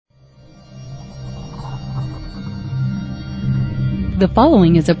The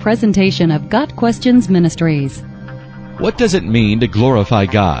following is a presentation of Got Questions Ministries. What does it mean to glorify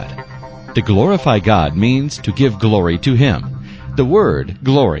God? To glorify God means to give glory to Him. The word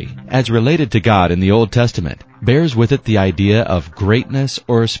glory, as related to God in the Old Testament, bears with it the idea of greatness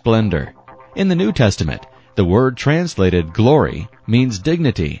or splendor. In the New Testament, the word translated glory means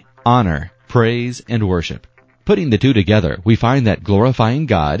dignity, honor, praise, and worship. Putting the two together, we find that glorifying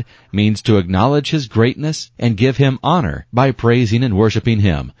God means to acknowledge His greatness and give Him honor by praising and worshiping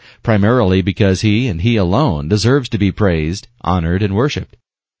Him, primarily because He and He alone deserves to be praised, honored, and worshiped.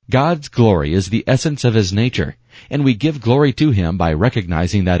 God's glory is the essence of His nature, and we give glory to Him by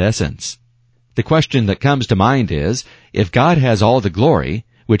recognizing that essence. The question that comes to mind is, if God has all the glory,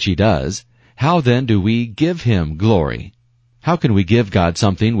 which He does, how then do we give Him glory? How can we give God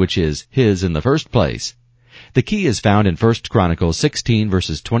something which is His in the first place? The key is found in 1 Chronicles 16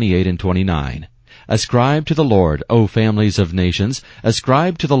 verses 28 and 29. Ascribe to the Lord, O families of nations,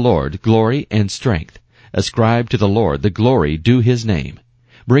 ascribe to the Lord glory and strength. Ascribe to the Lord the glory due His name.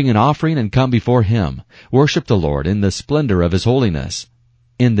 Bring an offering and come before Him. Worship the Lord in the splendor of His holiness.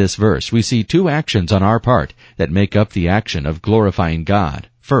 In this verse, we see two actions on our part that make up the action of glorifying God.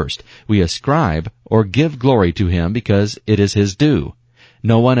 First, we ascribe or give glory to Him because it is His due.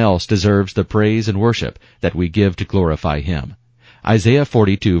 No one else deserves the praise and worship that we give to glorify Him. Isaiah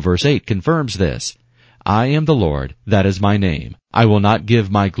 42 verse 8 confirms this. I am the Lord, that is my name. I will not give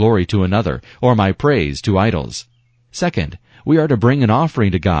my glory to another, or my praise to idols. Second, we are to bring an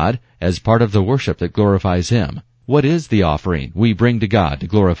offering to God as part of the worship that glorifies Him. What is the offering we bring to God to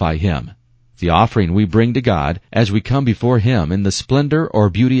glorify Him? The offering we bring to God as we come before Him in the splendor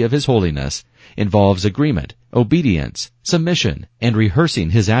or beauty of His holiness involves agreement, obedience, submission, and rehearsing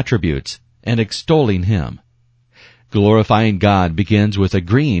His attributes and extolling Him. Glorifying God begins with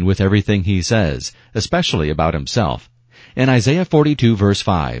agreeing with everything He says, especially about Himself. In Isaiah 42 verse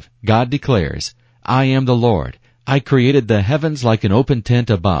 5, God declares, I am the Lord. I created the heavens like an open tent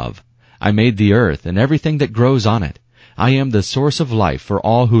above. I made the earth and everything that grows on it. I am the source of life for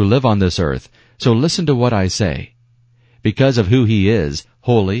all who live on this earth, so listen to what I say. Because of who He is,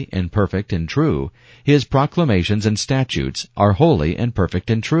 holy and perfect and true, His proclamations and statutes are holy and perfect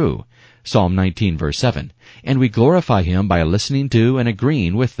and true. Psalm 19 verse 7. And we glorify Him by listening to and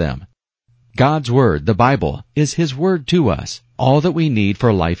agreeing with them. God's Word, the Bible, is His Word to us, all that we need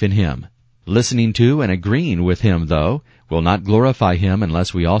for life in Him. Listening to and agreeing with Him, though, will not glorify Him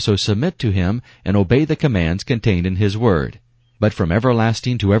unless we also submit to Him and obey the commands contained in His Word. But from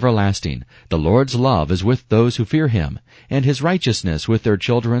everlasting to everlasting, the Lord's love is with those who fear Him, and His righteousness with their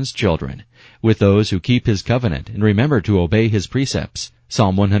children's children, with those who keep His covenant and remember to obey His precepts.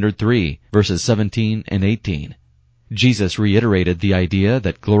 Psalm 103, verses 17 and 18. Jesus reiterated the idea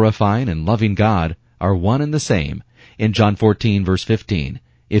that glorifying and loving God are one and the same in John 14, verse 15.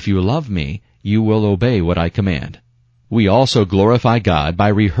 If you love me, you will obey what I command. We also glorify God by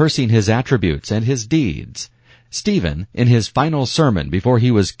rehearsing His attributes and His deeds. Stephen, in his final sermon before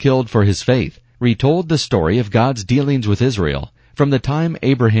he was killed for his faith, retold the story of God's dealings with Israel from the time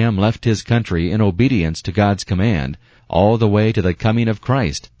Abraham left his country in obedience to God's command, all the way to the coming of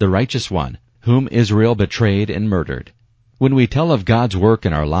Christ, the righteous one, whom Israel betrayed and murdered. When we tell of God's work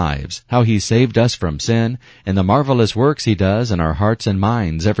in our lives, how He saved us from sin, and the marvelous works He does in our hearts and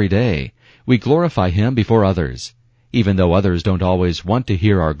minds every day, we glorify Him before others. Even though others don't always want to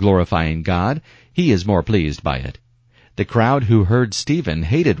hear our glorifying God, He is more pleased by it. The crowd who heard Stephen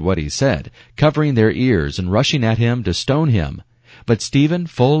hated what he said, covering their ears and rushing at him to stone him. But Stephen,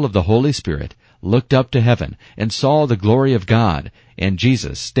 full of the Holy Spirit, looked up to heaven and saw the glory of God and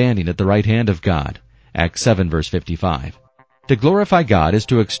Jesus standing at the right hand of God. Acts 7 verse 55. To glorify God is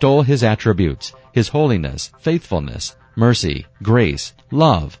to extol His attributes, His holiness, faithfulness, mercy, grace,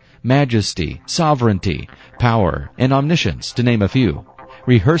 love, majesty, sovereignty, power, and omniscience, to name a few,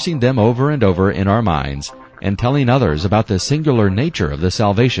 rehearsing them over and over in our minds, and telling others about the singular nature of the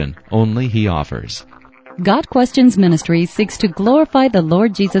salvation only He offers. Got Questions Ministry seeks to glorify the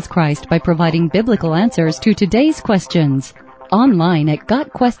Lord Jesus Christ by providing biblical answers to today's questions. Online at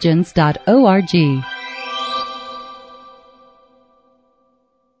GotQuestions.org.